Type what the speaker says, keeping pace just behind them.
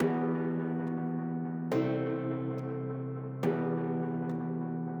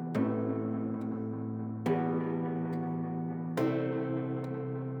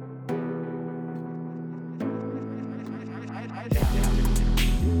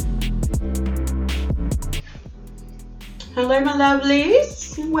Hello, my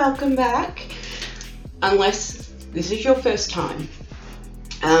lovelies. Welcome back. Unless this is your first time,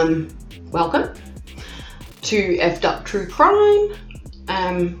 welcome to Effed Up True Crime.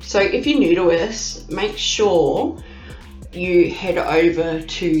 So if you're new to us, make sure you head over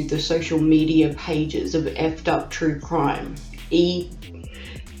to the social media pages of Effed Up True Crime. EFFED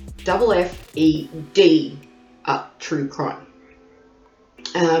Up True Crime.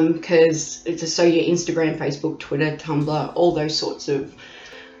 Because it's so your Instagram, Facebook, Twitter, Tumblr, all those sorts of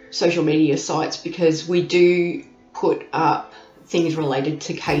social media sites, because we do put up things related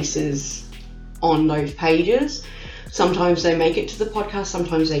to cases on those pages. Sometimes they make it to the podcast,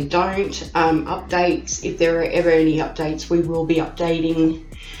 sometimes they don't. Updates, if there are ever any updates, we will be updating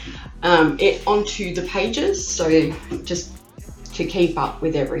it onto the pages, so just to keep up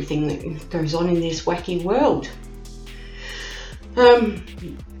with everything that goes on in this wacky world.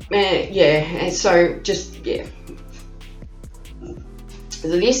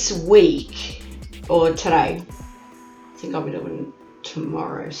 This week, or today, I think I'll be doing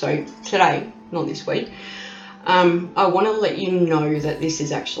tomorrow, so today, not this week, I want to let you know that this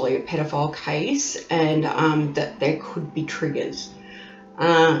is actually a pedophile case, and that there could be triggers.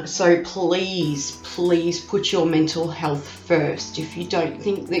 So please put your mental health first. If you don't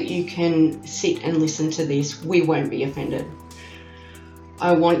think that you can sit and listen to this, we won't be offended.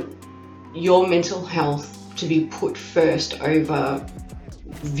 I want your mental health to be put first over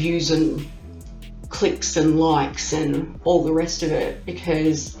views and clicks and likes and all the rest of it,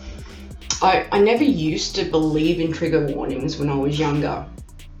 because I never used to believe in trigger warnings when I was younger,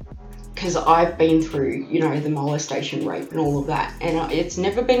 because I've been through, the molestation, rape and all of that, and it's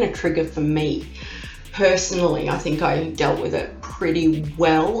never been a trigger for me. Personally, I think I dealt with it pretty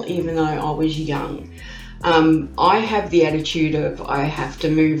well, even though I was young. I have the attitude of I have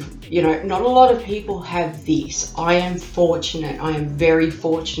to move, not a lot of people have this. I am fortunate, I am very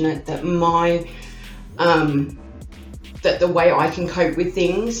fortunate that that the way I can cope with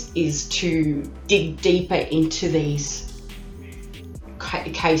things is to dig deeper into these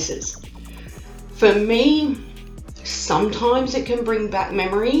cases. For me, sometimes it can bring back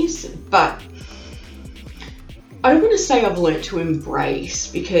memories, but I don't want to say I've learnt to embrace,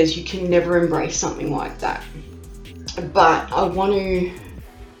 because you can never embrace something like that. But I want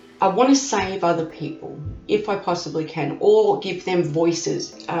to save other people if I possibly can, or give them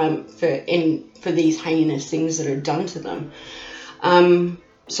voices for these heinous things that are done to them.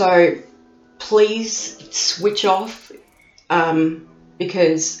 So please switch off,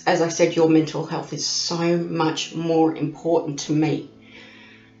 because as I said, your mental health is so much more important to me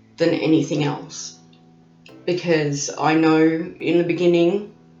than anything else. Because I know in the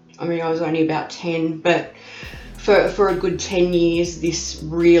beginning, I was only about 10, but for a good 10 years, this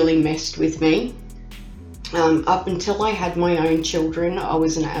really messed with me. Up until I had my own children, I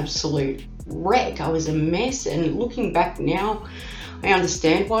was an absolute wreck. I was a mess, and looking back now, I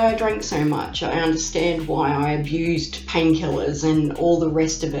understand why I drank so much. I understand why I abused painkillers and all the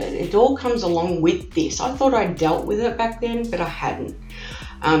rest of it. It all comes along with this. I thought I dealt with it back then, but I hadn't.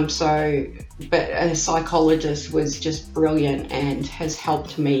 But a psychologist was just brilliant and has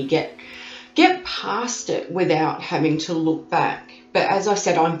helped me get past it without having to look back. But as I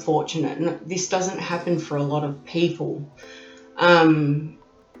said, I'm fortunate. This doesn't happen for a lot of people.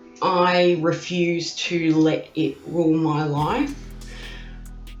 I refuse to let it rule my life.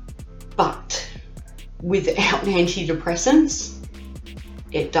 But without antidepressants,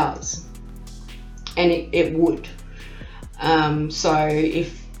 it does. And it would. So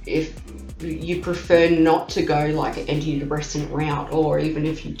if you prefer not to go like an antidepressant route, or even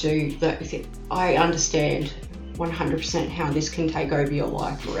if you do, I understand 100% how this can take over your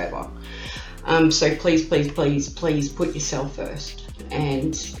life forever. So please put yourself first,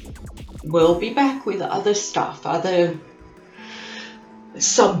 and we'll be back with other stuff, other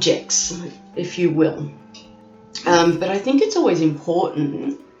subjects, if you will. But I think it's always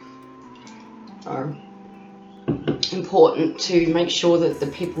important to make sure that the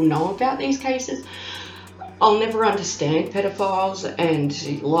people know about these cases. I'll never understand pedophiles and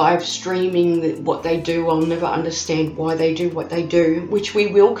live streaming, what they do. I'll never understand why they do what they do, which we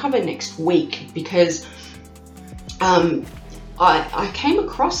will cover next week, because I came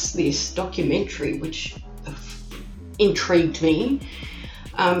across this documentary which intrigued me.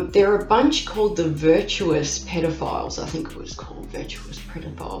 There are a bunch called the Virtuous Pedophiles. I think it was called Virtuous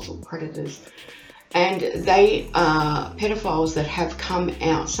Pedophiles or Predators. And they are pedophiles that have come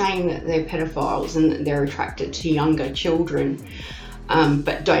out saying that they're pedophiles and that they're attracted to younger children,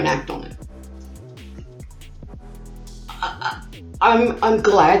 but don't act on it. I'm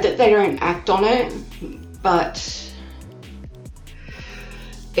glad that they don't act on it, but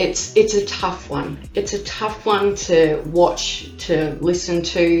it's a tough one. It's a tough one to watch, to listen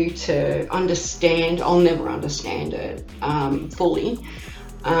to understand. I'll never understand it fully.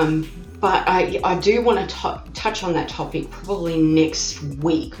 But I do want to touch on that topic probably next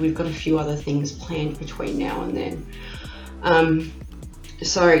week. We've got a few other things planned between now and then.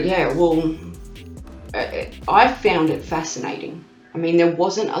 So yeah, well, I found it fascinating. I mean, there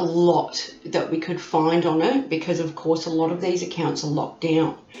wasn't a lot that we could find on it because, of course, a lot of these accounts are locked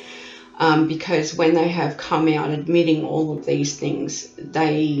down. Because when they have come out admitting all of these things,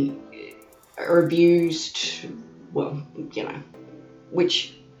 they are abused, well, you know,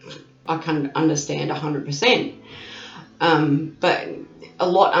 which I can understand 100%. But a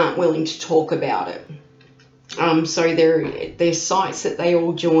lot aren't willing to talk about it. So there's sites that they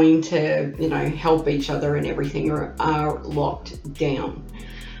all join to, you know, help each other and everything are locked down.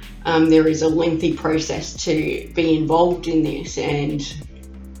 There is a lengthy process to be involved in this, and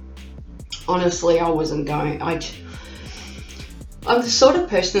honestly, I wasn't going. I'm the sort of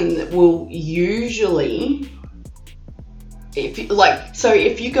person that will usually, if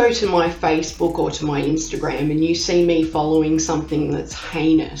you go to my Facebook or to my Instagram and you see me following something that's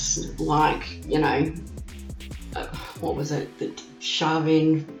heinous, like, you know, what was it, the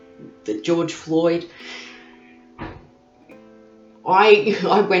Chauvin, the George Floyd,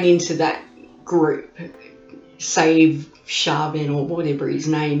 I went into that group, Save Chauvin, or whatever his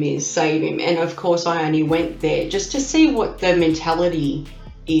name is, Save Him, and of course I only went there just to see what the mentality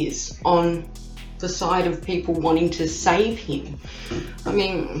is on the side of people wanting to save him. I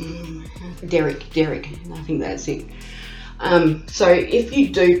mean, Derek, I think that's it. So if you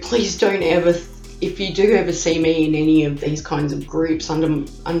do, please don't ever, if you do ever see me in any of these kinds of groups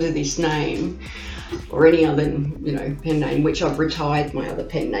under this name, or any other, you know, pen name, which I've retired my other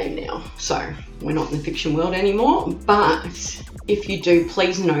pen name now, so we're not in the fiction world anymore. But if you do,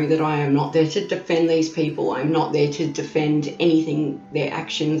 please know that I am not there to defend these people. I'm not there to defend anything, their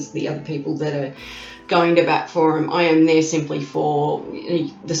actions, the other people that are going to bat for them. I am there simply for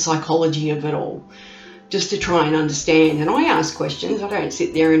the psychology of it all, just to try and understand. And I ask questions. I don't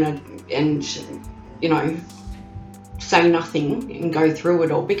sit there and you know, say nothing and go through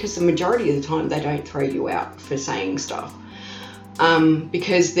it all, because the majority of the time they don't throw you out for saying stuff,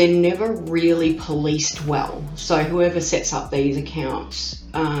 because they're never really policed well. So whoever sets up these accounts,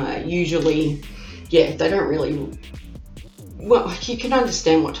 usually, yeah, they don't really, well, you can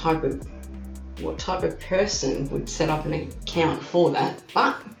understand what type of person would set up an account for that.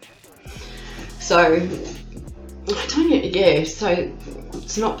 But so I don't know, yeah, so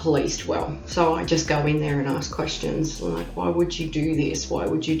it's not policed well. So I just go in there and ask questions like, why would you do this? Why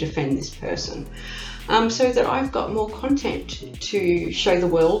would you defend this person? So that I've got more content to show the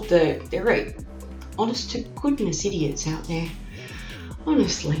world that there are honest to goodness idiots out there.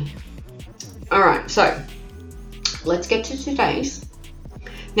 Honestly. Alright, so let's get to today's.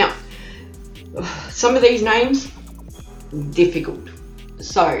 Now, some of these names, difficult.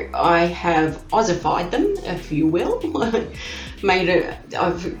 So I have Aussified them, if you will.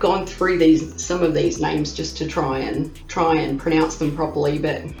 I've gone through some of these names just to try and pronounce them properly,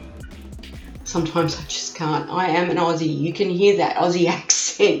 but sometimes I just can't. I am an Aussie. You can hear that Aussie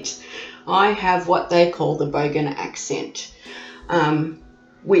accent. I have what they call the Bogan accent,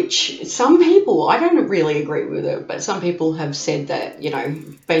 which some people, I don't really agree with it, but some people have said that, you know,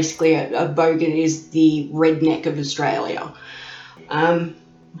 basically a Bogan is the redneck of Australia.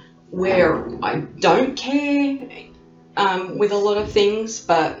 Where I don't care with a lot of things,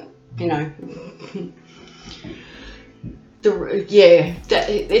 but, you know,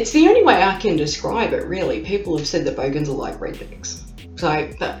 it's the only way I can describe it, really. People have said that Bogans are like rednecks. So,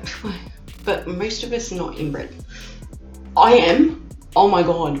 but most of us are not inbred. I am. Oh my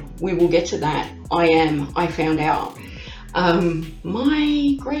God, we will get to that. I am. I found out.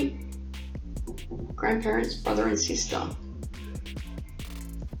 My great grandparents, brother and sister.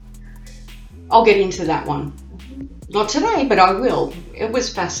 I'll get into that one. Not today, but I will. It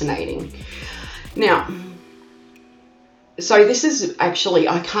was fascinating. Now, so this is actually,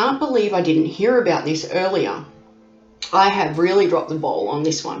 I can't believe I didn't hear about this earlier. I have really dropped the ball on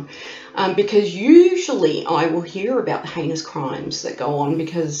this one, because usually I will hear about the heinous crimes that go on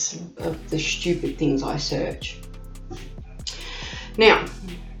because of the stupid things I search. Now,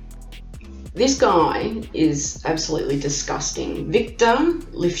 this guy is absolutely disgusting. Viktor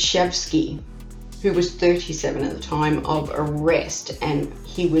Lifshevsky, who was 37 at the time of arrest, and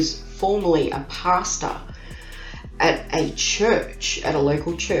he was formerly a pastor at a church, at a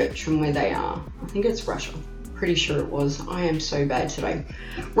local church from where they are. I think it's Russia. Pretty sure it was. I am so bad today.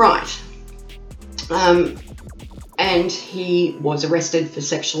 Right. and he was arrested for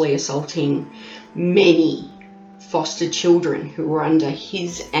sexually assaulting many foster children who were under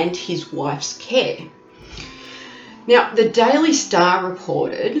his and his wife's care. Now, the Daily Star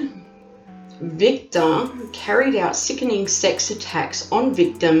reported Victor carried out sickening sex attacks on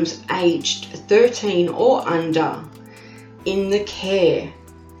victims aged 13 or under in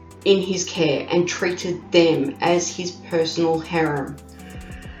his care and treated them as his personal harem.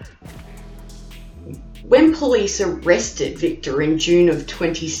 When police arrested Victor in June of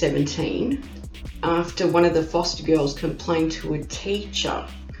 2017, after one of the foster girls complained to a teacher,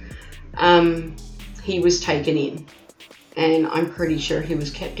 he was taken in, and I'm pretty sure he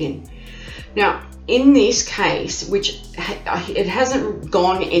was kept in. Now, in this case, which it hasn't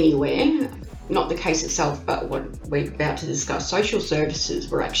gone anywhere, not the case itself, but what we're about to discuss, social services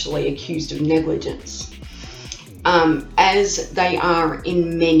were actually accused of negligence, as they are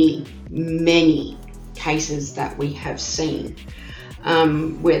in many cases that we have seen,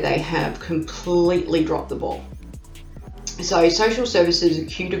 where they have completely dropped the ball. So social services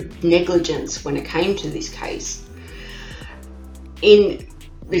accused of negligence when it came to this case. In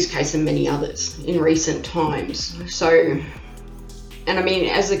this case and many others in recent times. So, and I mean,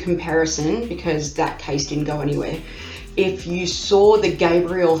 as a comparison, because that case didn't go anywhere, if you saw the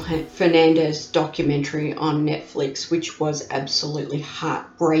Gabriel Fernandez documentary on Netflix, which was absolutely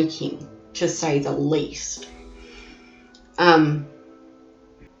heartbreaking to say the least,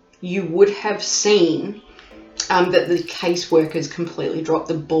 you would have seen that the caseworkers completely dropped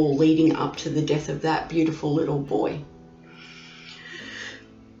the ball leading up to the death of that beautiful little boy.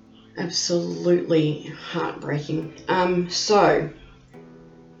 Absolutely heartbreaking. So,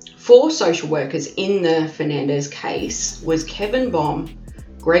 4 social workers in the Fernandez case was Kevin Baum,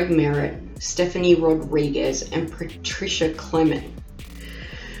 Greg Merritt, Stephanie Rodriguez, and Patricia Clement.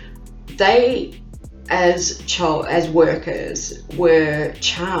 They, as workers, were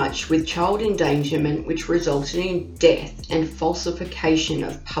charged with child endangerment, which resulted in death and falsification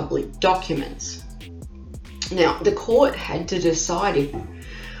of public documents. Now, the court had to decide if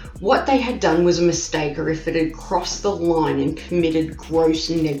what they had done was a mistake or if it had crossed the line and committed gross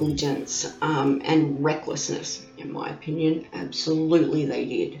negligence and recklessness. In my opinion, absolutely they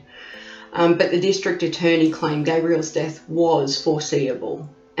did. But the district attorney claimed Gabriel's death was foreseeable,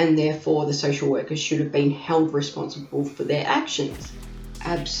 and therefore the social workers should have been held responsible for their actions.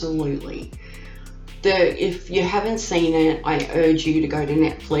 Absolutely. If you haven't seen it, I urge you to go to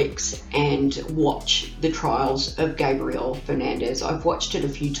Netflix and watch the trials of Gabriel Fernandez. I've watched it a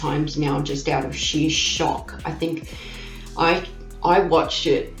few times now just out of sheer shock. I think I watched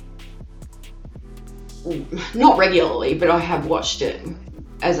it, not regularly, but I have watched it,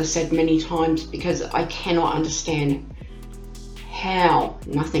 as I said, many times, because I cannot understand how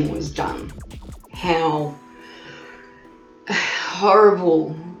nothing was done. How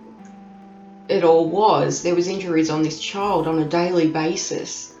horrible it all was. There was injuries on this child on a daily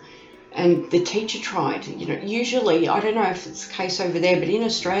basis, and the teacher tried, usually, I don't know if it's the case over there, but in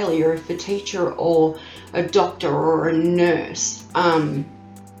Australia, if a teacher or a doctor or a nurse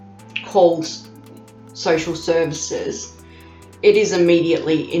calls social services, it is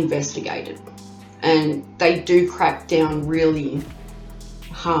immediately investigated, and they do crack down really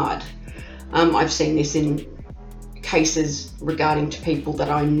hard. I've seen this in cases regarding to people that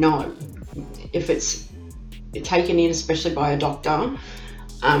I know. If it's taken in, especially by a doctor,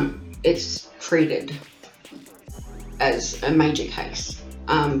 it's treated as a major case.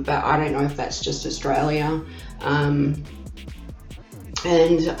 But I don't know if that's just Australia. And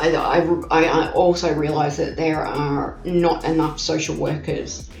I also realise that there are not enough social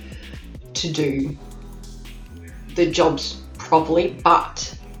workers to do the jobs properly.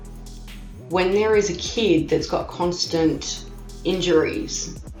 But when there is a kid that's got constant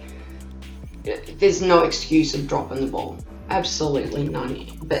injuries, there's no excuse of dropping the ball. Absolutely none.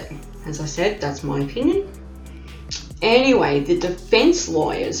 But as I said, that's my opinion. Anyway, the defence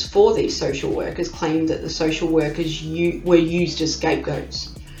lawyers for these social workers claimed that the social workers were used as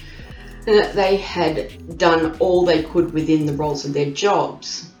scapegoats, and that they had done all they could within the roles of their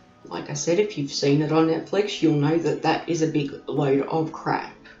jobs. Like I said, if you've seen it on Netflix, you'll know that that is a big load of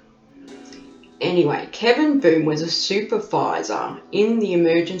crap. Anyway, Kevin Boom was a supervisor in the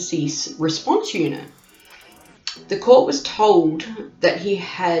emergency response unit. The court was told that he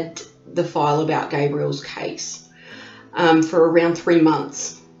had the file about Gabriel's case for around 3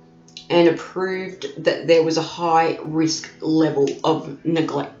 months, and approved that there was a high risk level of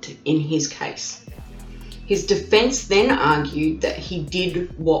neglect in his case. His defense then argued that he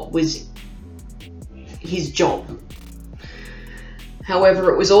did what was his job.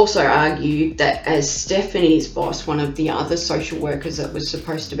 However, it was also argued that as Stephanie's boss, one of the other social workers that was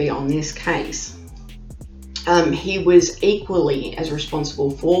supposed to be on this case, he was equally as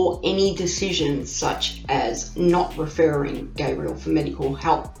responsible for any decisions such as not referring Gabriel for medical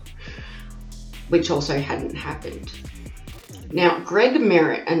help, which also hadn't happened. Now, Greg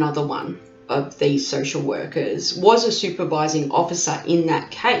Merritt, another one of these social workers, was a supervising officer in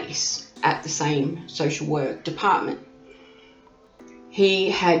that case at the same social work department. He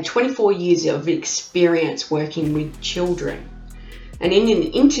had 24 years of experience working with children. And in an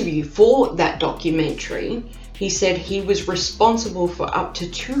interview for that documentary, he said he was responsible for up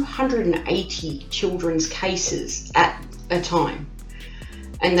to 280 children's cases at a time,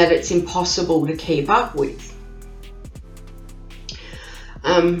 and that it's impossible to keep up with.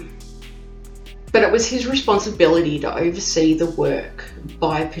 But it was his responsibility to oversee the work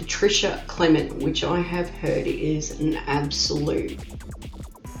by Patricia Clement, which I have heard is an absolute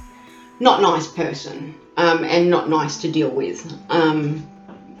not nice person, and not nice to deal with.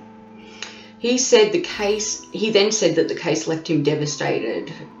 He then said that the case left him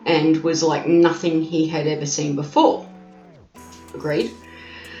devastated and was like nothing he had ever seen before. Agreed.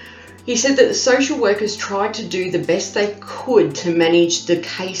 He said that the social workers tried to do the best they could to manage their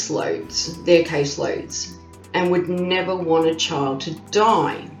caseloads, and would never want a child to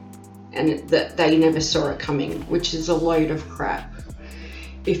die, and that they never saw it coming, which is a load of crap.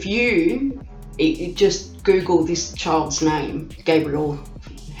 If you just Google this child's name, Gabriel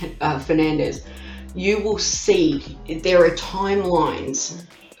Fernandez, you will see there are timelines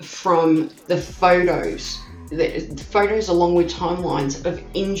from the photos along with timelines of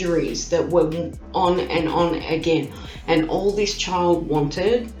injuries that were on and on again, and all this child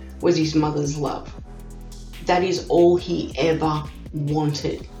wanted was his mother's love. That is all he ever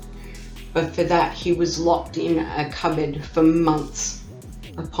wanted, but for that he was locked in a cupboard for months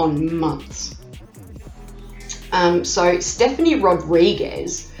upon months. So Stephanie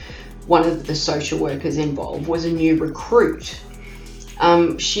Rodriguez, one of the social workers involved, was a new recruit.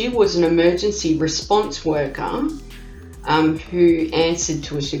 She was an emergency response worker who answered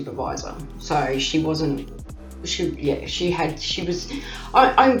to a supervisor. So I'm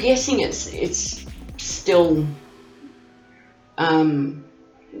guessing it's still, under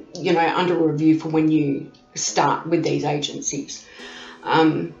review for when you start with these agencies.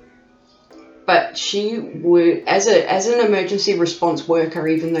 But she would, as an emergency response worker,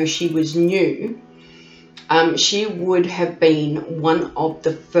 even though she was new, she would have been one of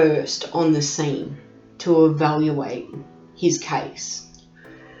the first on the scene to evaluate his case.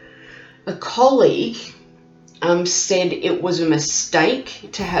 A colleague said it was a mistake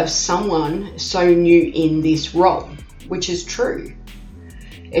to have someone so new in this role, which is true.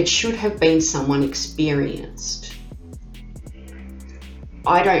 It should have been someone experienced.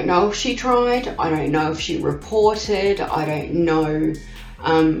 I don't know if she tried, I don't know if she reported, I don't know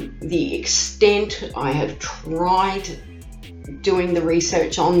the extent. I have tried doing the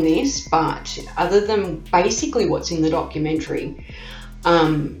research on this, but other than basically what's in the documentary,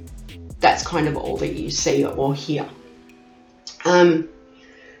 that's kind of all that you see or hear.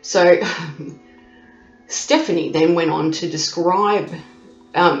 So Stephanie then went on to describe,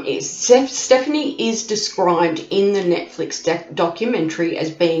 Stephanie is described in the Netflix documentary as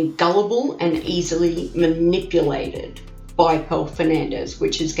being gullible and easily manipulated by Pearl Fernandez,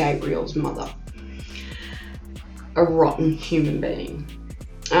 which is Gabriel's mother. A rotten human being.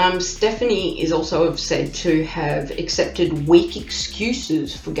 Stephanie is also said to have accepted weak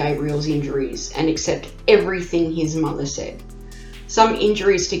excuses for Gabriel's injuries and accept everything his mother said. Some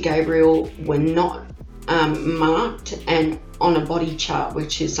injuries to Gabriel were not marked and on a body chart,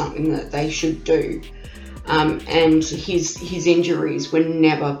 which is something that they should do. And his injuries were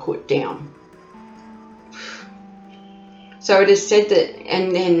never put down. So it is said that,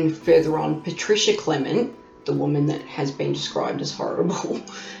 and then further on, Patricia Clement, the woman that has been described as horrible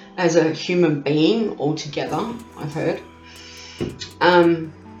as a human being altogether, I've heard,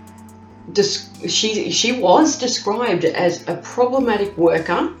 she was described as a problematic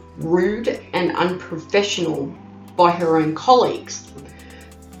worker, rude and unprofessional by her own colleagues.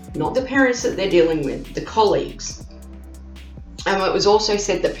 Not the parents that they're dealing with, the colleagues. It was also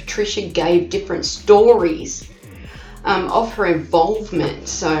said that Patricia gave different stories of her involvement.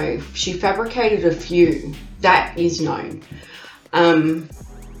 So she fabricated a few, that is known,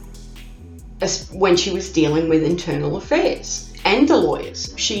 when she was dealing with internal affairs and the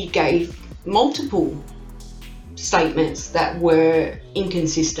lawyers. She gave multiple statements that were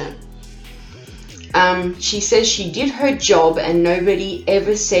inconsistent. She says she did her job and nobody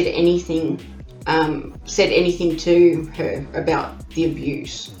ever said anything said anything to her about the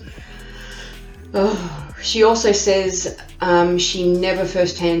abuse. She also says she never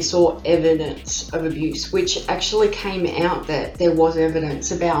firsthand saw evidence of abuse, which actually came out that there was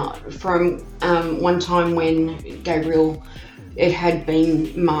evidence about from one time when Gabriel, it had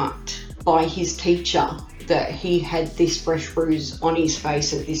been marked by his teacher that he had this fresh bruise on his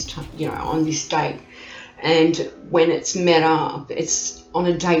face at this time, on this date. And when it's met up, it's on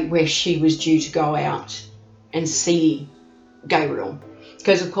a date where she was due to go out and see Gabriel,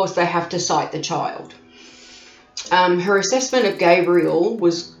 because of course they have to cite the child. Her assessment of Gabriel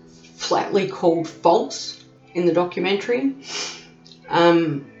was flatly called false in the documentary,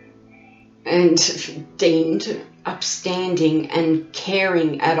 and deemed upstanding and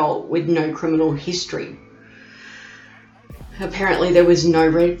caring adult with no criminal history. Apparently there was no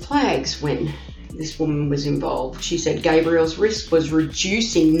red flags when this woman was involved. She said Gabriel's risk was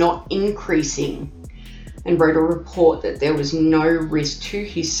reducing, not increasing, and wrote a report that there was no risk to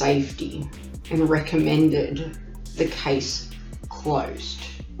his safety and recommended the case closed.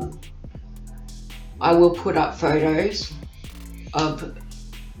 I will put up photos of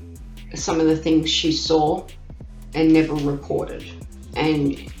some of the things she saw and never reported,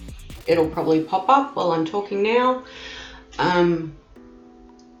 and it'll probably pop up while I'm talking now.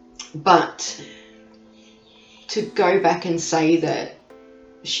 But to go back and say that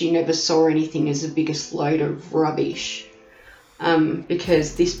she never saw anything is the biggest load of rubbish,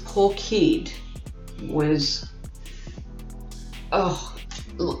 because this poor kid was,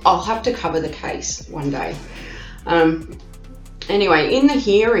 I'll have to cover the case one day. Anyway, in the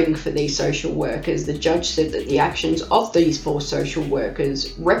hearing for these social workers, the judge said that the actions of these 4 social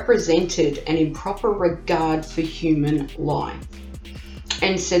workers represented an improper regard for human life,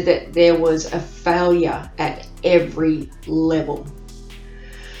 and said that there was a failure at every level.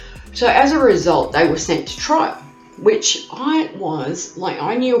 So as a result, they were sent to trial, which I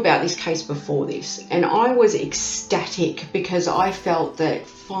knew about this case before this, and I was ecstatic because I felt that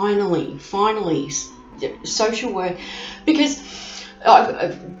finally, social work, because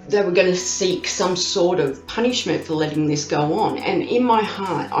they were going to seek some sort of punishment for letting this go on. And in my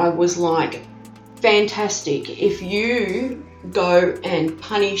heart, I was like, fantastic. If you go and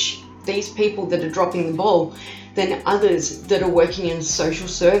punish these people that are dropping the ball, then others that are working in social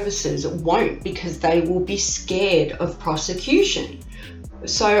services won't, because they will be scared of prosecution.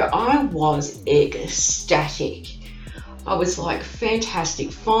 So I was ecstatic. I was like,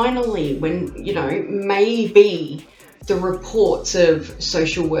 fantastic. Finally, when, maybe the reports of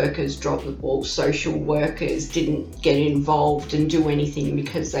social workers dropped the ball, social workers didn't get involved and do anything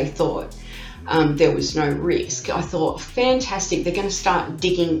because they thought there was no risk. I thought, fantastic, they're going to start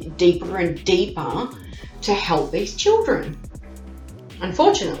digging deeper and deeper to help these children,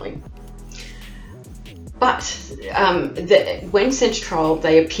 unfortunately. But when sent to trial,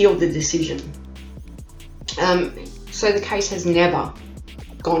 they appealed the decision. So the case has never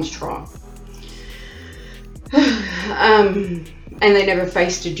gone to trial. And they never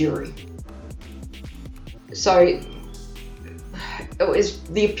faced a jury. So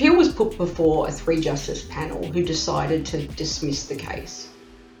the appeal was put before a 3-justice panel who decided to dismiss the case.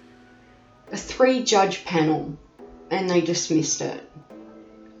 A 3-judge panel, and they dismissed it.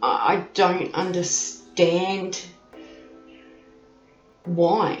 I don't understand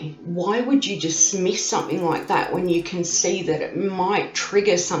why. Why would you dismiss something like that when you can see that it might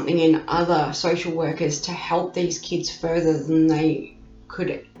trigger something in other social workers to help these kids further than they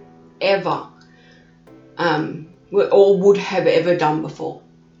could ever or would have ever done before,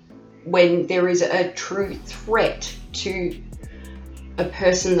 when there is a true threat to a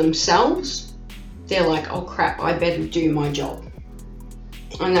person themselves? They're like, oh crap, I better do my job.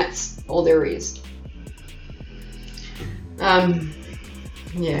 And that's all there is.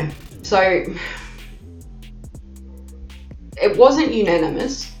 Yeah, so it wasn't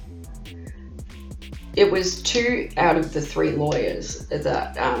unanimous. It was 2 out of the 3 lawyers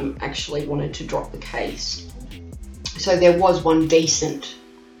that actually wanted to drop the case. So there was one decent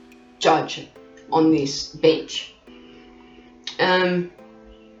judge on this bench.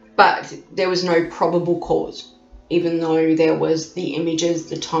 But there was no probable cause, even though there was the images,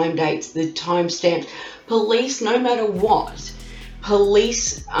 the time dates, the timestamps. Police, no matter what,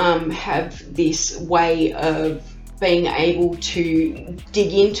 police have this way of being able to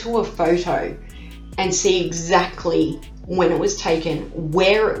dig into a photo and see exactly when it was taken,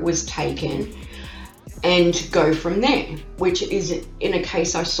 where it was taken, and go from there, which is in a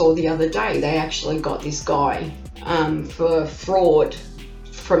case I saw the other day. They actually got this guy for fraud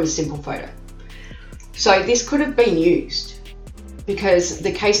from a simple photo. So this could have been used, because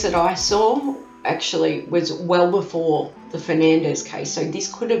the case that I saw actually was well before the Fernandez case, so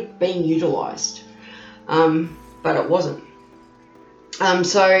this could have been utilised, but it wasn't.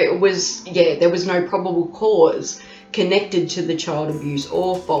 So it was, there was no probable cause connected to the child abuse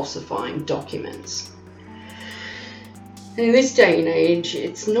or falsifying documents. In this day and age,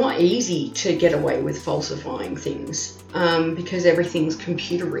 it's not easy to get away with falsifying things, because everything's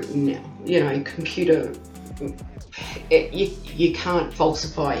computer written now. You can't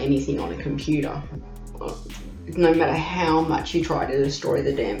falsify anything on a computer, no matter how much you try to destroy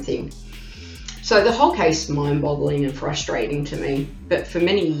the damn thing. So the whole case is mind-boggling and frustrating to me, but for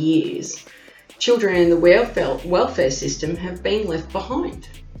many years, children in the welfare system have been left behind,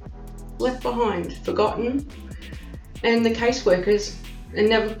 forgotten, and the caseworkers are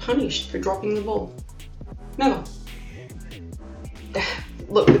never punished for dropping the ball. Never.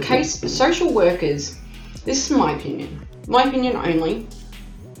 Look, the social workers, this is my opinion only,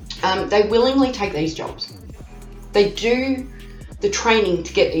 they willingly take these jobs. They do the training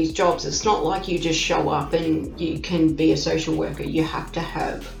to get these jobs. It's not like you just show up and you can be a social worker. You have to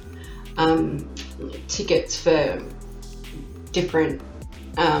have tickets for different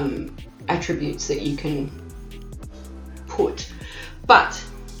attributes that you can put. But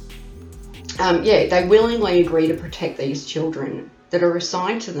they willingly agree to protect these children that are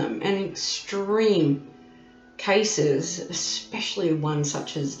assigned to them. And extreme cases, especially one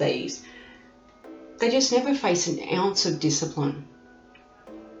such as these, they just never face an ounce of discipline.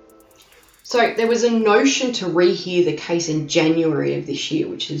 So there was a notion to rehear the case in January of this year,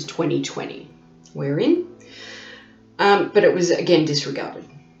 which is 2020. We're in. But it was again disregarded.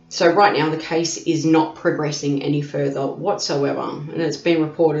 So right now the case is not progressing any further whatsoever, and it's been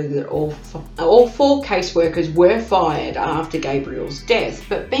reported that all four caseworkers were fired after Gabriel's death.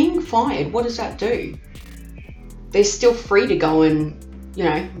 But being fired, what does that do? They're still free to go and,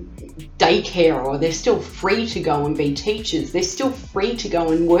 daycare, or they're still free to go and be teachers. They're still free to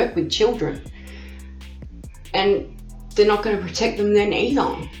go and work with children. And they're not going to protect them then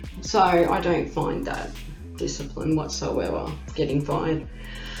either. So I don't find that discipline whatsoever, getting fired.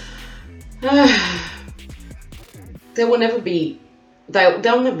 They'll never be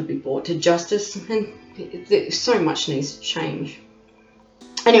brought to justice, and so much needs to change.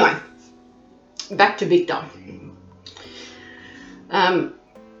 Anyway, back to Victor.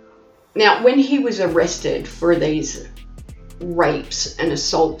 Now, when he was arrested for these rapes and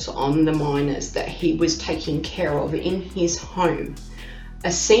assaults on the minors that he was taking care of in his home,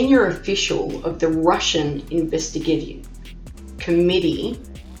 a senior official of the Russian Investigative Committee,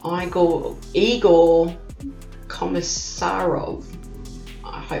 Igor Komisarov,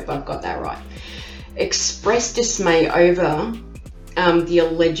 I hope I've got that right, expressed dismay over the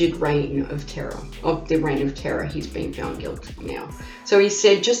alleged reign of terror. He's been found guilty now. So he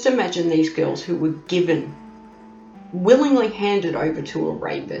said, just imagine these girls who were willingly handed over to a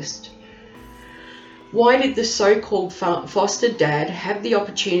rapist. Why did the so-called foster dad have the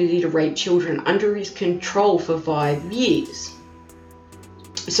opportunity to rape children under his control for 5 years?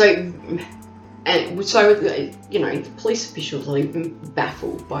 So the police officials are even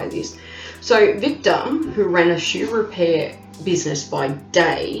baffled by this. So Victor, who ran a shoe repair business by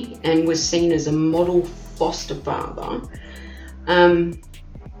day and was seen as a model foster father,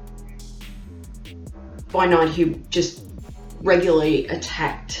 by night he just regularly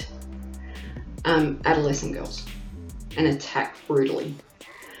attacked adolescent girls and attacked brutally.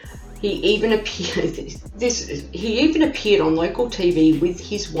 He even appeared on local TV with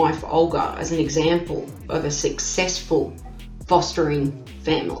his wife Olga as an example of a successful fostering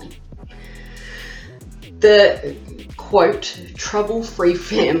family. The quote, trouble-free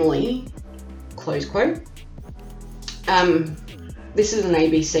family, close quote. This is an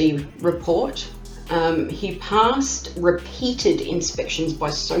ABC report. He passed repeated inspections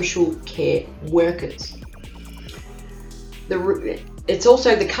by social care workers. It's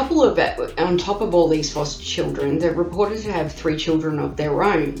also the couple of, on top of all these foster children, they're reported to have 3 children of their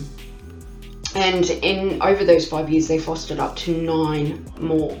own. And over those 5 years, they fostered up to 9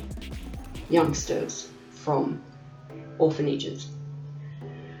 more youngsters from orphanages.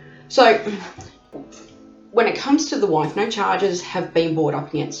 So when it comes to the wife, no charges have been brought up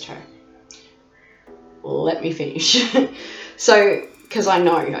against her. Let me finish. So, because I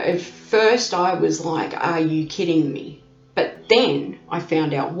know, at first I was like, are you kidding me? But then I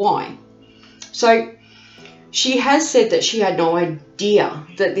found out why. So she has said that she had no idea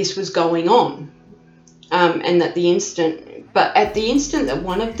that this was going on. And that at the instant that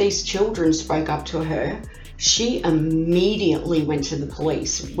one of these children spoke up to her, she immediately went to the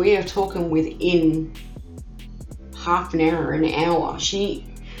police. We are talking within half an hour, an hour. She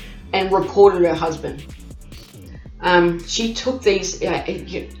and reported her husband. She took these,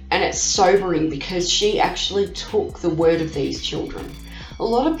 and it's sobering because she actually took the word of these children. A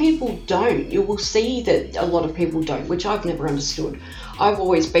lot of people don't. You will see that a lot of people don't, which I've never understood. I've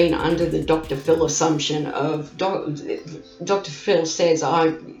always been under the Dr. Phil assumption of, Dr. Phil says,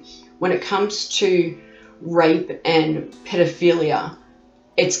 when it comes to rape and pedophilia,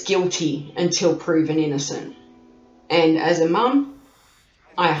 it's guilty until proven innocent. And as a mum,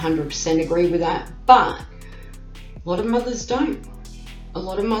 I 100% agree with that. But a lot of mothers don't. A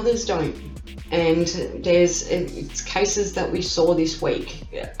lot of mothers don't. And it's cases that we saw this week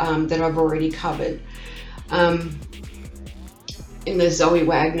that I've already covered. In the Zoe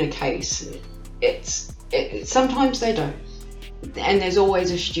Wagner case, sometimes they don't. And there's always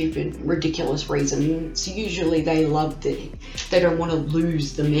a stupid, ridiculous reason. It's usually they don't want to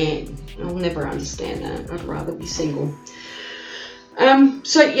lose the man. I'll never understand that. I'd rather be single.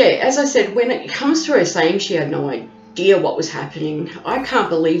 So yeah, as I said, when it comes to her saying she had no idea what was happening, I can't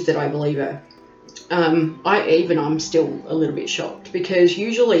believe that I believe her. I'm still a little bit shocked, because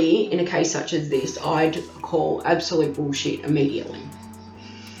usually in a case such as this, I'd call absolute bullshit immediately.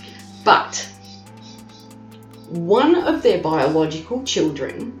 But one of their biological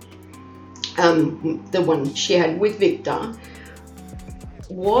children, the one she had with Victor,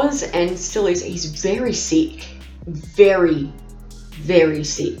 was and still is, he's very sick, very, very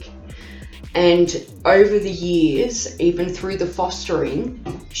sick. And over the years, even through the fostering,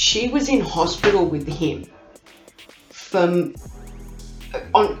 she was in hospital with him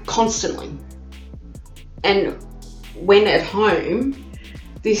constantly. And when at home,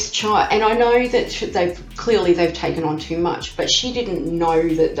 this child, and I know that they've taken on too much, but she didn't know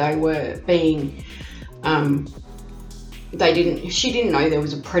that they were being, she didn't know there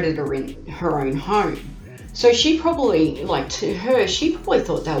was a predator in her own home. So she probably, she probably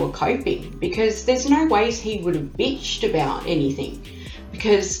thought they were coping, because there's no ways he would have bitched about anything.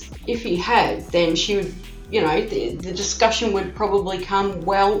 Because if he had, then she would, the discussion would probably come,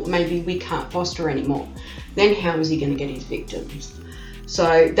 well, maybe we can't foster anymore. Then how is he going to get his victims?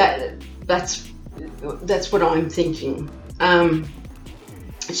 So that's what I'm thinking.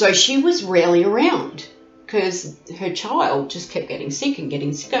 So she was rarely around, because her child just kept getting sick and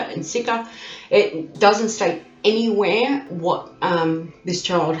getting sicker and sicker. It doesn't state anywhere what this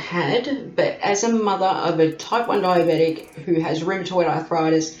child had, but as a mother of a type 1 diabetic who has rheumatoid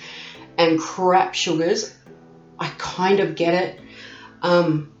arthritis and crap sugars, I kind of get it.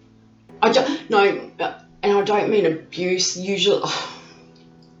 I don't know, and I don't mean abuse. Usually,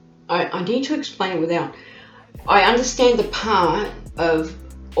 I need to explain it without. I understand the part of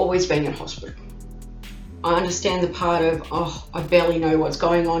always being in hospital. I understand the part of, I barely know what's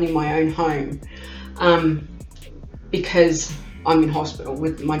going on in my own home because I'm in hospital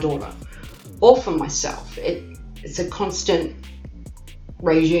with my daughter, or for myself. It's a constant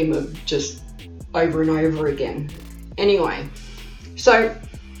regime of just over and over again. Anyway, so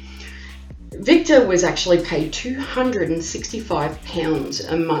Victor was actually paid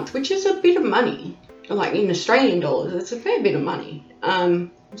 £265 a month, which is a bit of money. Like in Australian dollars, it's a fair bit of money.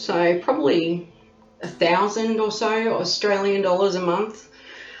 So probably 1,000 or so Australian dollars a month.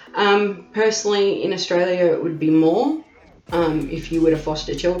 Personally, in Australia, it would be more if you were to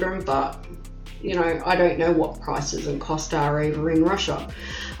foster children, but I don't know what prices and costs are over in Russia.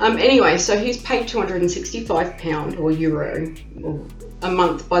 Anyway, so he's paid £265 or euro a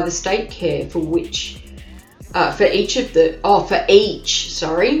month by the state care, for each,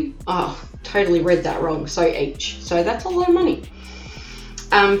 totally read that wrong. So each. So that's a lot of money.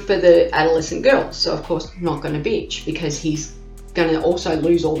 For the adolescent girls. So of course not going to bitch, because he's going to also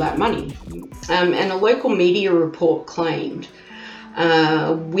lose all that money. And a local media report claimed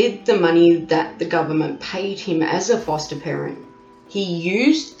with the money that the government paid him as a foster parent, he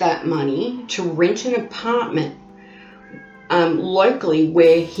used that money to rent an apartment locally,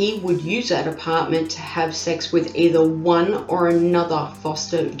 where he would use that apartment to have sex with either one or another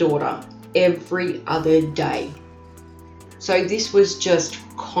foster daughter every other day. So this was just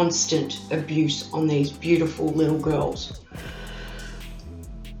constant abuse on these beautiful little girls.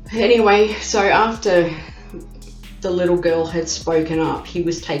 Anyway, so after the little girl had spoken up, he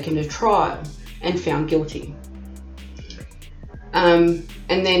was taken to trial and found guilty. And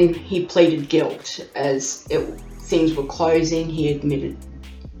then he pleaded guilt as things were closing. He admitted.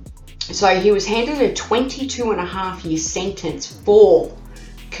 So he was handed a 22.5-year sentence for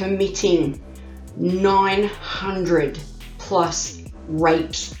committing 900 plus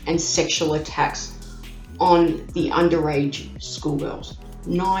rapes and sexual attacks on the underage schoolgirls.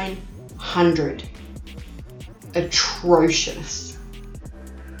 900. Atrocious.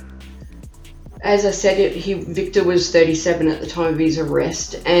 As I said, Victor was 37 at the time of his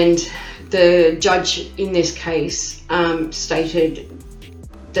arrest, and the judge in this case stated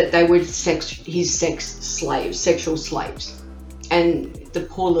that they were his sexual slaves, and the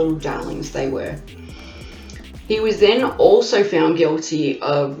poor little darlings they were. He was then also found guilty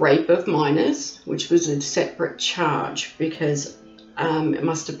of rape of minors, which was a separate charge because it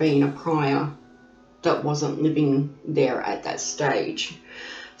must have been a prior that wasn't living there at that stage,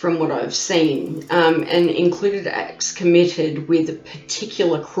 from what I've seen, and included acts committed with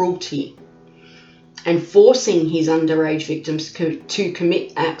particular cruelty and forcing his underage victims to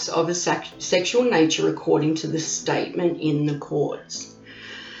commit acts of a sexual nature according to the statement in the courts.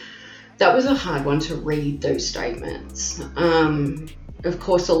 That was a hard one to read, those statements. Of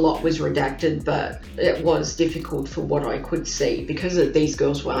course, a lot was redacted, but it was difficult for what I could see. Because these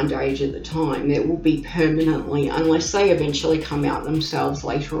girls were underage at the time, it will be permanently, unless they eventually come out themselves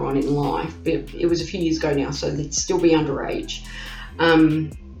later on in life. But it was a few years ago now, so they'd still be underage.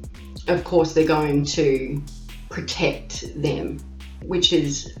 Of course, they're going to protect them, which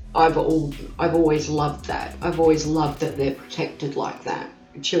is, I've always loved that. I've always loved that they're protected like that,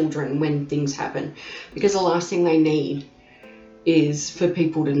 children, when things happen. Because the last thing they need is for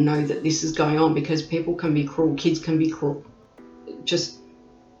people to know that this is going on, because people can be cruel, kids can be cruel,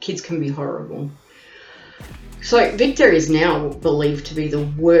 kids can be horrible. So Victor is now believed to be the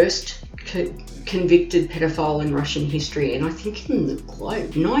worst convicted pedophile in Russian history, and I think in the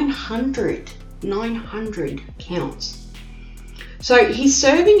globe. 900 counts. So he's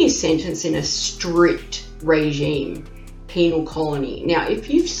serving his sentence in a strict regime penal colony. Now, if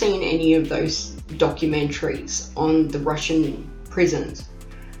you've seen any of those documentaries on the Russian prisons,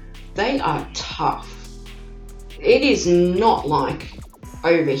 they are tough. It is not like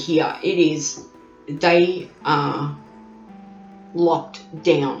over here. They are locked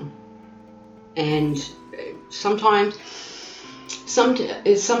down, and sometimes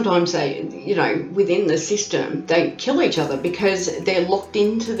they, within the system, they kill each other because they're locked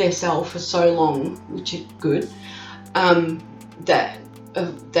into their cell for so long, which is good, that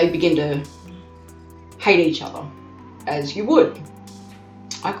they begin to hate each other, as you would.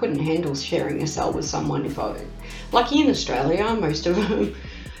 I couldn't handle sharing a cell with someone if I... Lucky in Australia, most of them...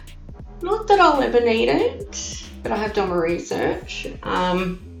 Not that I'll ever need it, but I have done my research.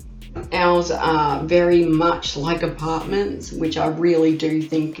 Ours are very much like apartments, which I really do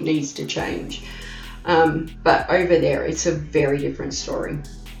think needs to change. But over there, it's a very different story.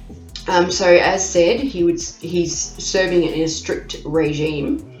 So as said, he's serving it in a strict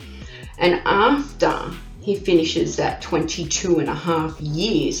regime. And after he finishes that 22 and a half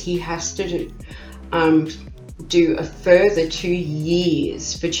years, he has to do a further 2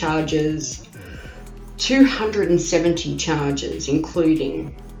 years for charges, 270 charges,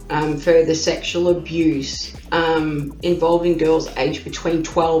 including further sexual abuse involving girls aged between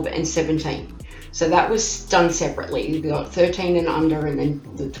 12 and 17. So that was done separately. You've got 13 and under, and then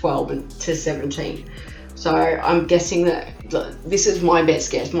the 12 to 17. So I'm guessing that this is my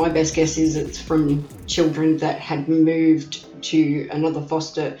best guess. My best guess is it's from children that had moved to another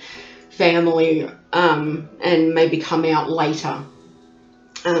foster family and maybe come out later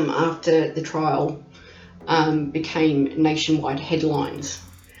after the trial became nationwide headlines.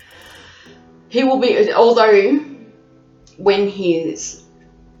 He will be, although when his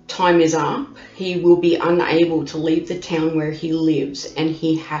time is up, he will be unable to leave the town where he lives, and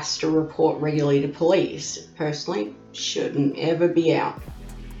he has to report regularly to police. Personally, shouldn't ever be out.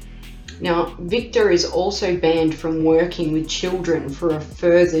 Now, Victor is also banned from working with children for a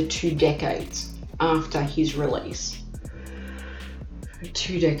further 2 decades after his release.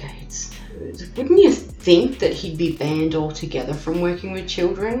 2 decades. Wouldn't you think that he'd be banned altogether from working with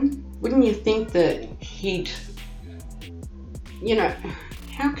children? Wouldn't you think that he'd,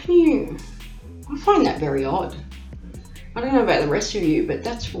 how can you... I find that very odd. I don't know about the rest of you, but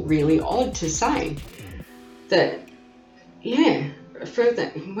that's really odd to say. That,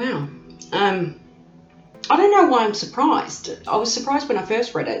 further, wow. I don't know why I'm surprised. I was surprised when I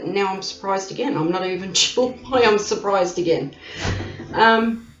first read it, and now I'm surprised again. I'm not even sure why I'm surprised again.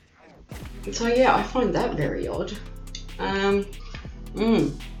 So yeah, I find that very odd.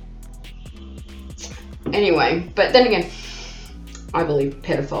 Anyway, but then again, I believe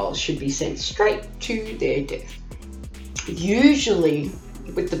pedophiles should be sent straight to their death. Usually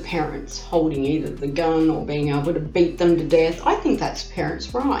with the parents holding either the gun or being able to beat them to death. I think that's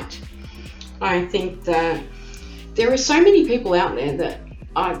parents' right. I think that there are so many people out there that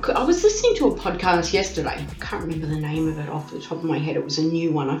I was listening to a podcast yesterday. I can't remember the name of it off the top of my head. It was a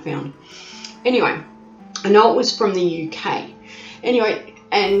new one I found. Anyway, I know it was from the UK. Anyway,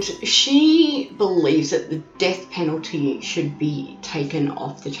 And she believes that the death penalty should be taken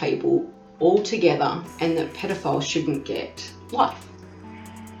off the table altogether, and that pedophiles shouldn't get life.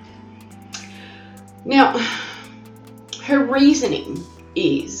 Now, her reasoning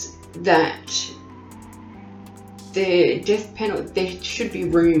is that the death penalty, there should be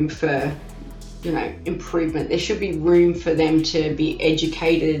room for, improvement. There should be room for them to be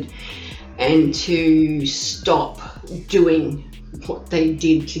educated and to stop doing what they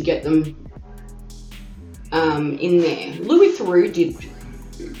did to get them in there. Louis Theroux did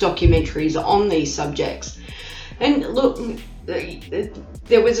documentaries on these subjects, and look,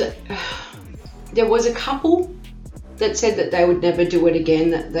 there was a couple that said that they would never do it again,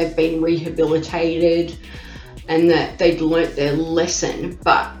 that they've been rehabilitated and that they'd learnt their lesson,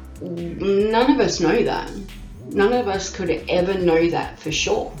 but none of us know that. None of us could ever know that for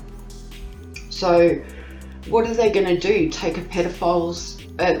sure. So what are they going to do? Take a pedophile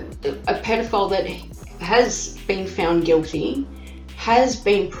that has been found guilty, has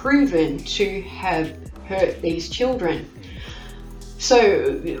been proven to have hurt these children.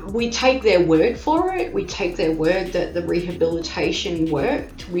 So we take their word for it. We take their word that the rehabilitation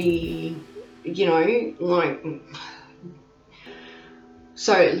worked.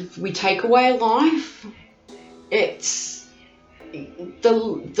 So if we take away a life, it's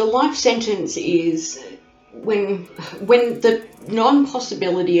the life sentence is when the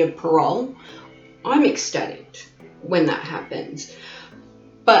non-possibility of parole. I'm ecstatic when that happens,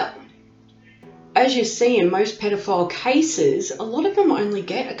 but as you see in most pedophile cases, a lot of them only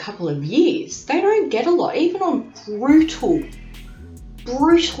get a couple of years. They don't get a lot, even on brutal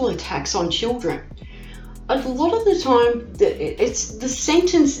attacks on children. A lot of the time, the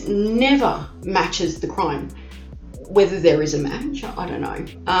sentence never matches the crime. Whether there is a match, I don't know.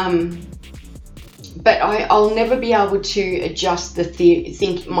 But I'll never be able to adjust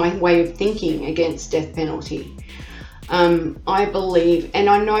my way of thinking against death penalty. I believe, and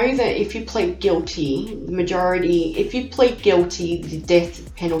I know that if you plead guilty, the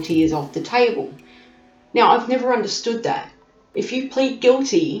death penalty is off the table. Now, I've never understood that. If you plead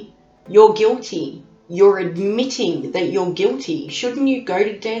guilty, you're guilty. You're admitting that you're guilty. Shouldn't you go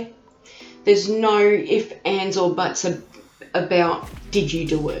to death? There's no ifs, ands, or buts about did you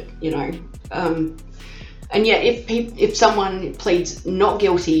do it, and yet if someone pleads not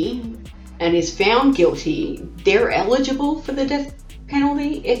guilty and is found guilty, they're eligible for the death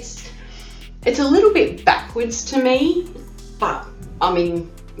penalty. It's a little bit backwards to me, but I mean,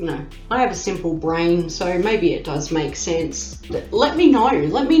 I have a simple brain, so maybe it does make sense. Let me know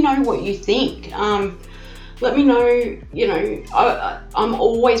what you think. Let me know, I'm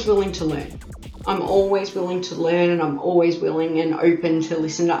always willing to learn. I'm always willing to learn, and I'm always willing and open to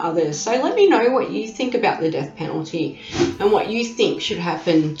listen to others. So let me know what you think about the death penalty and what you think should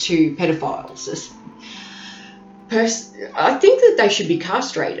happen to pedophiles. I think that they should be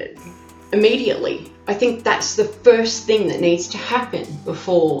castrated immediately. I think that's the first thing that needs to happen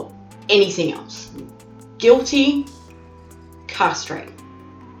before anything else. Guilty, castrate.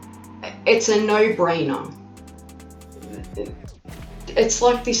 It's a no-brainer. It's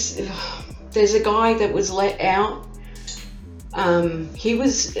like this. There's a guy that was let out. He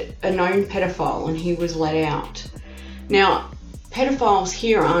was a known pedophile and he was let out. Now, pedophiles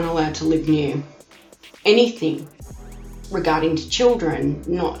here aren't allowed to live near anything regarding to children,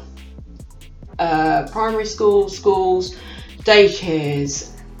 not primary schools,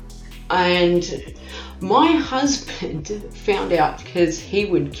 daycares. And my husband found out, because he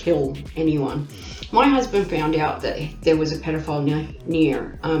would kill anyone. My husband found out that there was a pedophile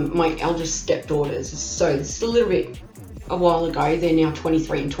near my eldest stepdaughters. So it's a while ago. They're now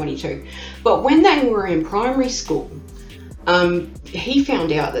 23 and 22. But when they were in primary school, he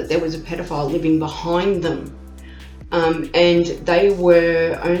found out that there was a pedophile living behind them. And they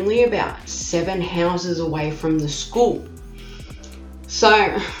were only about 7 houses away from the school.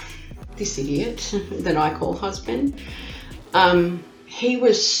 So this idiot that I call husband, he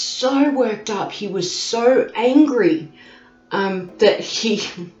was so worked up, he was so angry that he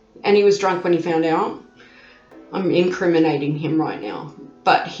was drunk when he found out. I'm incriminating him right now,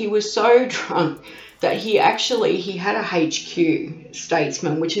 but he was so drunk that he had a HQ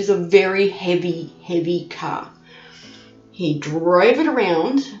Statesman, which is a very heavy car. He drove it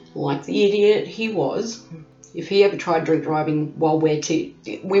around like the idiot he was. If he ever tried drink driving while we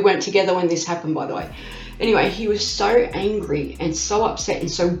weren't together when this happened, by the way. Anyway, he was so angry and so upset and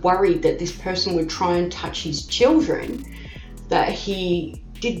so worried that this person would try and touch his children that he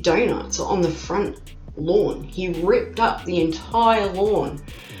did donuts on the front lawn. He ripped up the entire lawn.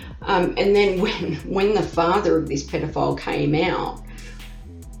 And then when the father of this pedophile came out,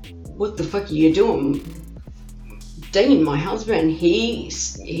 what the fuck are you doing? Dean, my husband,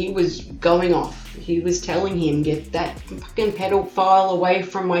 he was going off. He was telling him, get that fucking pedophile away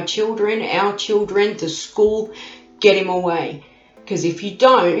from my children, our children, the school, get him away. Because if you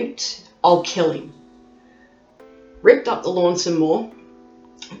don't, I'll kill him. Ripped up the lawn some more,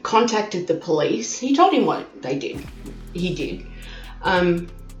 contacted the police. He told him what they did. He did.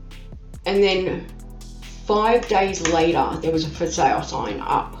 And then 5 days later, there was a for sale sign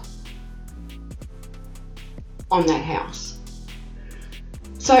up on that house.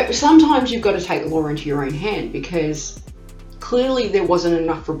 So sometimes you've got to take the law into your own hand, because clearly there wasn't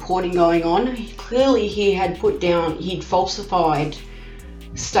enough reporting going on. Clearly he'd falsified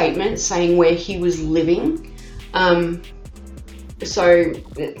statements saying where he was living. So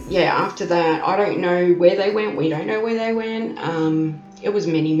yeah, after that, I don't know where they went. We don't know where they went. It was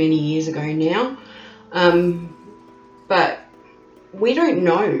many, many years ago now. But we don't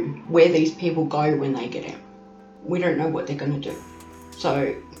know where these people go when they get out. We don't know what they're going to do.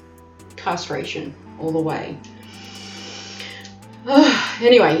 So, castration all the way.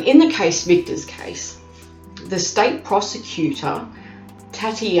 Anyway, in the case, Victor's case, the state prosecutor,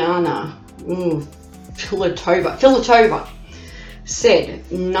 Tatiana Filatova,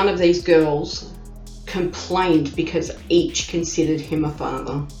 said none of these girls complained because each considered him a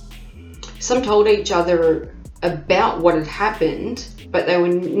father. Some told each other about what had happened, but they were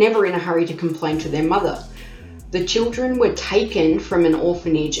never in a hurry to complain to their mother. The children were taken from an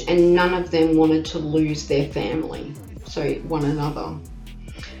orphanage and none of them wanted to lose their family, so one another.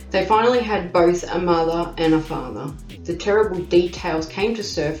 They finally had both a mother and a father. The terrible details came to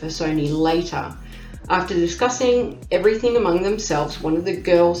surface only later. After discussing everything among themselves, one of the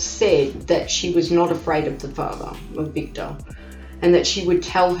girls said that she was not afraid of the father, of Victor, and that she would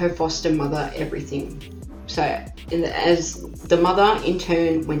tell her foster mother everything. So, as the mother in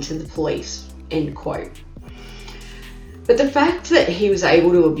turn went to the police, end quote. But the fact that he was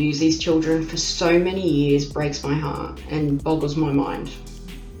able to abuse these children for so many years breaks my heart and boggles my mind.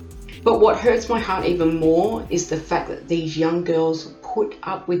 But what hurts my heart even more is the fact that these young girls put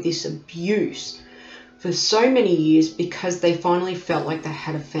up with this abuse for so many years because they finally felt like they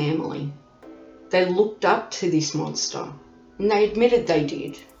had a family. They looked up to this monster, and they admitted they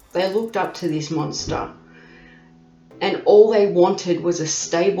did. They looked up to this monster, and all they wanted was a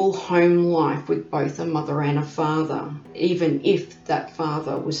stable home life with both a mother and a father, even if that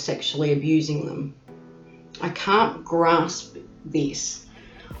father was sexually abusing them. I can't grasp this.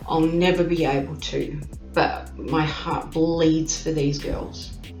 I'll never be able to, but my heart bleeds for these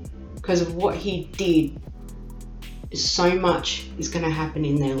girls. Because of what he did, so much is going to happen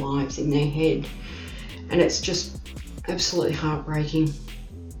in their lives, in their head, and it's just absolutely heartbreaking.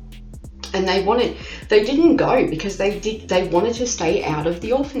 And they didn't go because they wanted to stay out of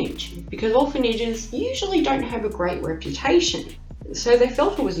the orphanage, because orphanages usually don't have a great reputation. So they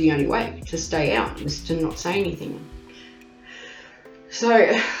felt it was the only way to stay out, was to not say anything.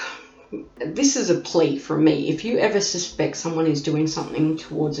 So this is a plea from me. If you ever suspect someone is doing something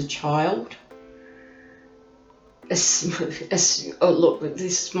towards a child, look,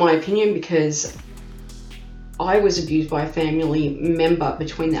 this is my opinion because I was abused by a family member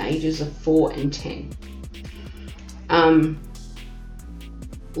between the ages of 4 and 10.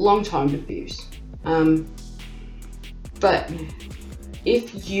 Long time abuse. But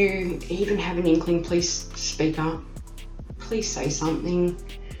if you even have an inkling, please speak up. Please say something.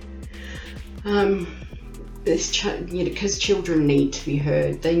 Because children need to be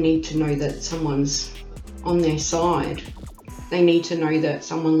heard. They need to know that someone's on their side. They need to know that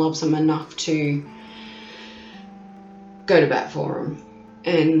someone loves them enough to go to bat for them.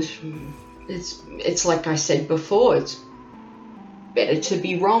 And it's like I said before, it's better to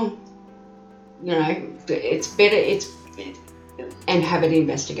be wrong. You know, it's better and have it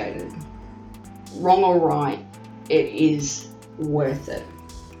investigated. Wrong or right, it is worth it.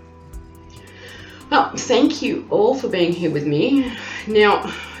 Well, thank you all for being here with me.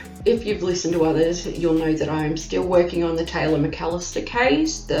 Now, if you've listened to others, you'll know that I'm still working on the Taylor McAllister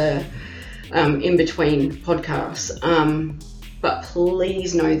case, the in between podcasts. But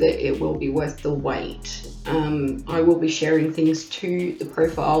please know that it will be worth the wait. I will be sharing things to the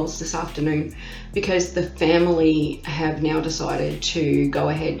profiles this afternoon because the family have now decided to go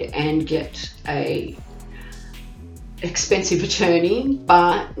ahead and get a expensive attorney,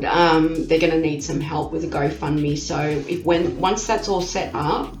 but they're going to need some help with a GoFundMe. So once that's all set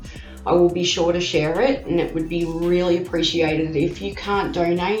up, I will be sure to share it, and it would be really appreciated. If you can't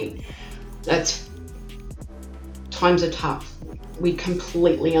donate, times are tough. We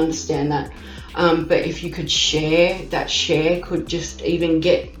completely understand that. But if you could share, that share could just even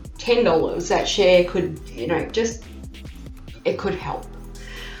get $10. That share could, you know, just, it could help.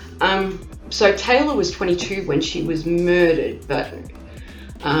 So Taylor was 22 when she was murdered, but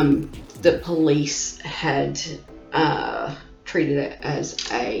the police had treated it as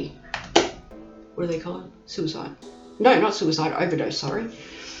a, what do they call it? Suicide. No, not suicide, overdose, sorry.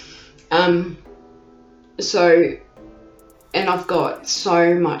 So, and I've got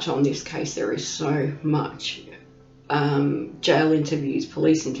so much on this case. There is so much. Jail interviews,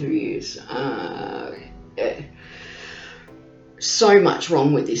 police interviews, so much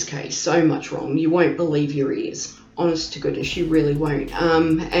wrong with this case, so much wrong. You won't believe your ears. Honest to goodness, you really won't.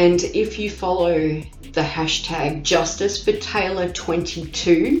 And if you follow the hashtag Justice for Taylor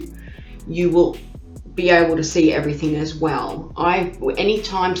 22, you will be able to see everything as well.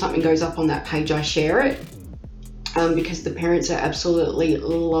 Anytime something goes up on that page, I share it because the parents are absolutely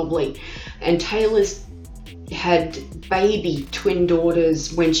lovely. And Taylor's had baby twin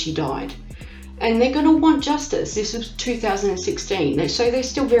daughters when she died, and they're going to want justice. This was 2016, so they're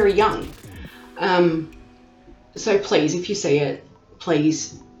still very young. So please, if you see it,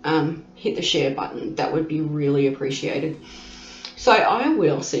 please hit the share button. That would be really appreciated. So I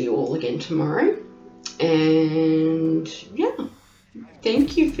will see you all again tomorrow, and yeah,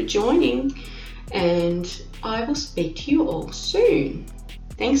 thank you for joining, and I will speak to you all soon.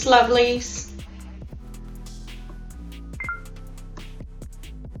 Thanks, lovelies.